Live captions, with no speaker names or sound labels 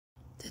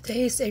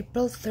Today is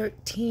April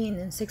 13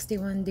 and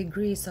 61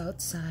 degrees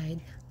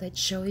outside. Let's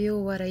show you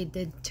what I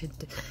did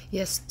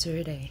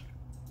yesterday.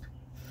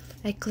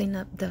 I clean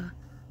up my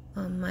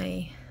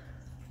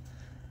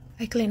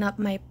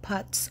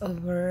pots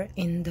over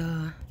in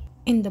the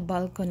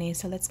balcony.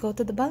 So let's go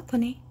to the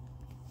balcony.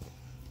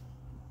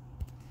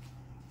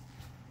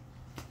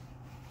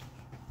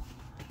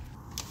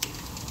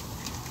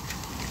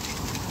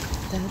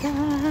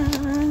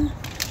 Ta-da!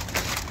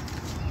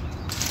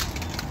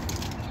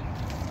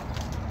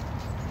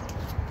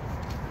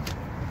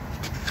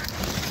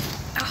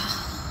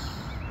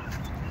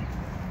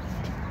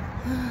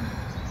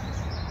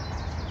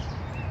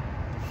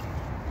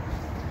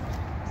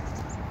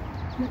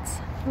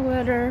 That's the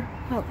weather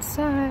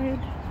outside.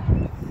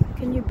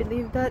 Can you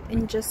believe that?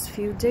 In just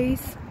few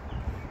days,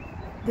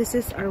 this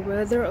is our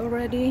weather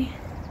already.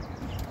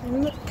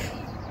 And look,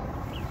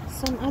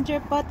 some other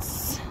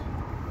pots.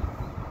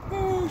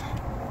 Yay!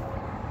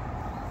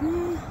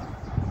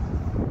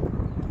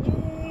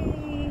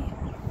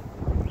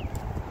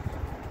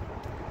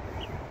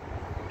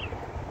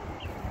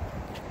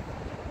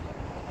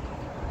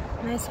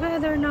 Nice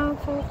weather now,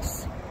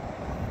 folks.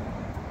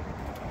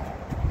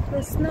 The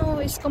snow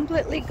is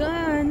completely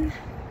gone.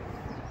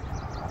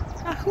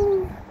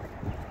 Ahoo!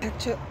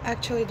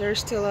 Actually, there's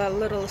still a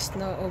little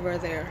snow over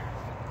there.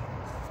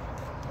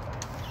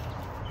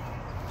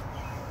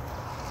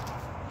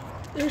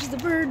 There's the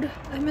bird.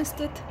 I missed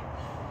it.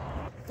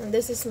 And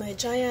this is my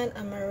giant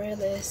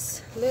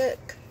amaryllis.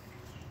 Look.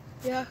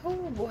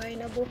 Yahoo! Buhay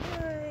na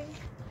buhay.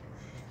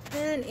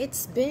 And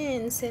it's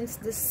been since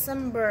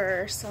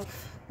December. So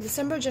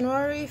December,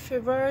 January,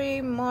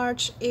 February,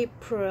 March,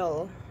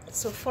 April.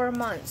 So 4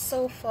 months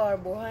so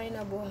far. Buhay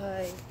na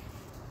buhay.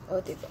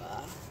 O,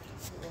 diba?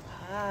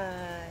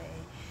 Buhay.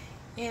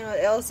 And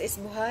what else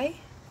is buhay?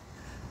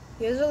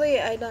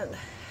 Usually I don't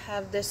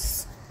have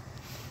this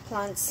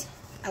plants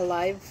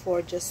alive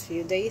for just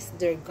few days.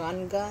 They're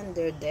gone,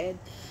 they're dead.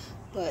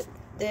 But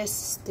this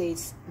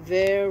stays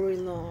very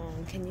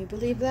long. Can you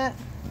believe that?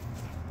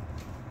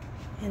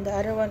 And the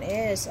other one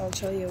is, I'll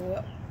show you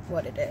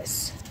what it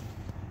is.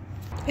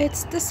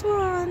 It's this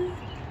one.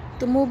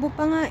 Tumubo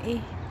pa nga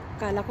eh.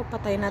 Kala ko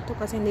patay na to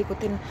kasi hindi ko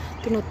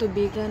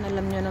tinutubigan.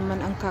 Alam nyo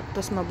naman ang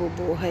cactus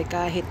mabubuhay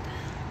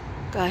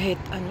kahit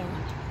ano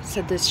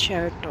sa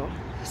desierto.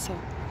 So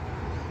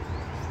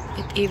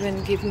it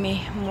even give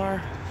me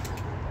more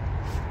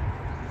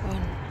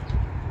fun.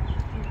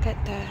 Look at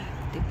that,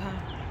 diba?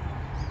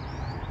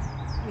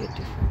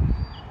 Beautiful.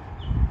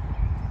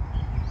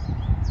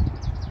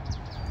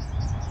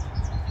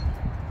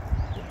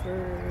 The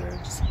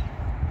birds.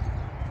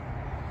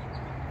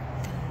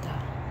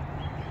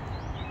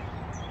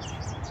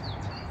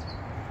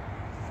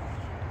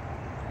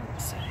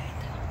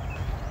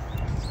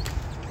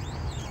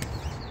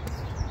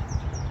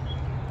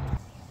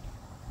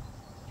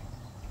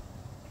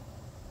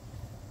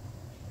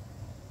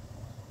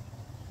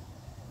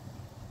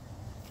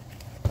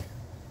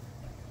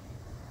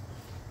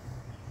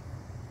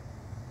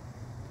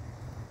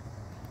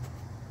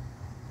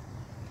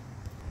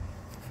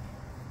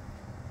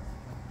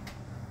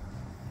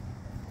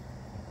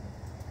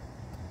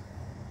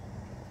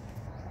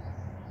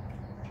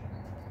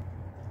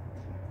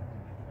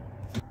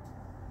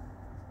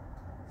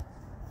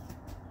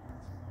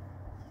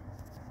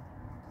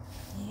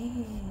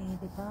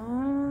 Yay, diba?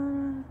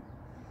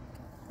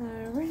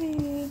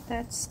 Alright,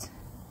 that's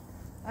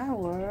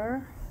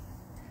our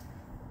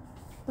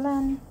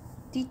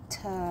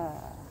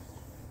Plantita.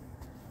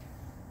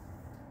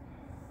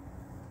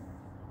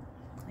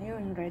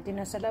 Ayun, ready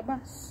na sa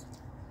labas.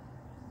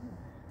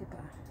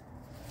 Diba?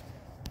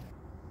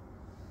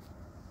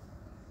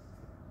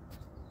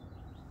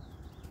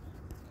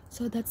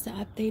 So that's the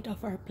update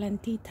of our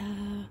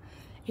Plantita.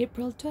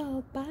 April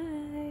 12.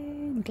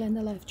 Bye!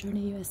 Glenda Life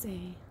Journey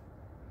USA.